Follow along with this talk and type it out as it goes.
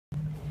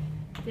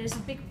There's a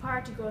big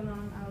party going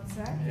on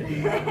outside,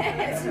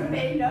 as you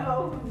may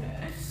know.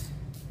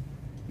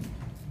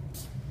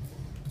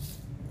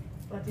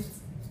 But it's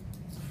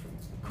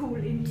cool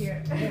in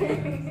here.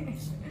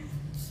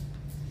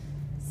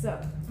 So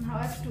now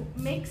I have to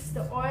mix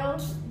the oil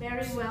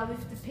very well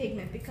with the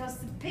pigment, because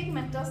the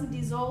pigment doesn't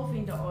dissolve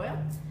in the oil.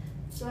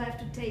 So I have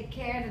to take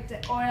care that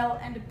the oil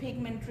and the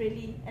pigment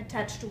really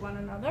attach to one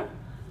another.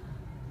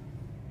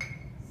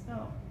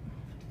 So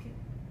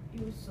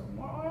use some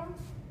more oil.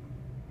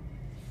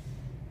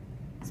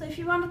 So if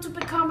you wanted to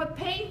become a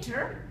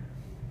painter,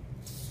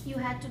 you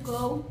had to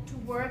go to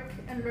work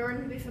and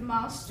learn with a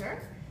master.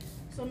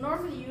 So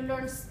normally you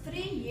learn 3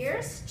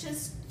 years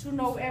just to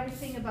know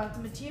everything about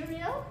the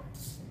material.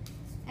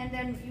 And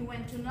then you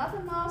went to another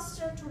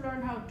master to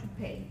learn how to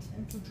paint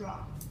and to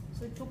draw.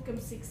 So it took him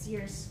 6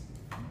 years.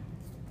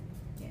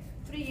 Yeah,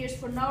 3 years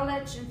for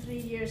knowledge and 3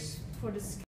 years for the skill.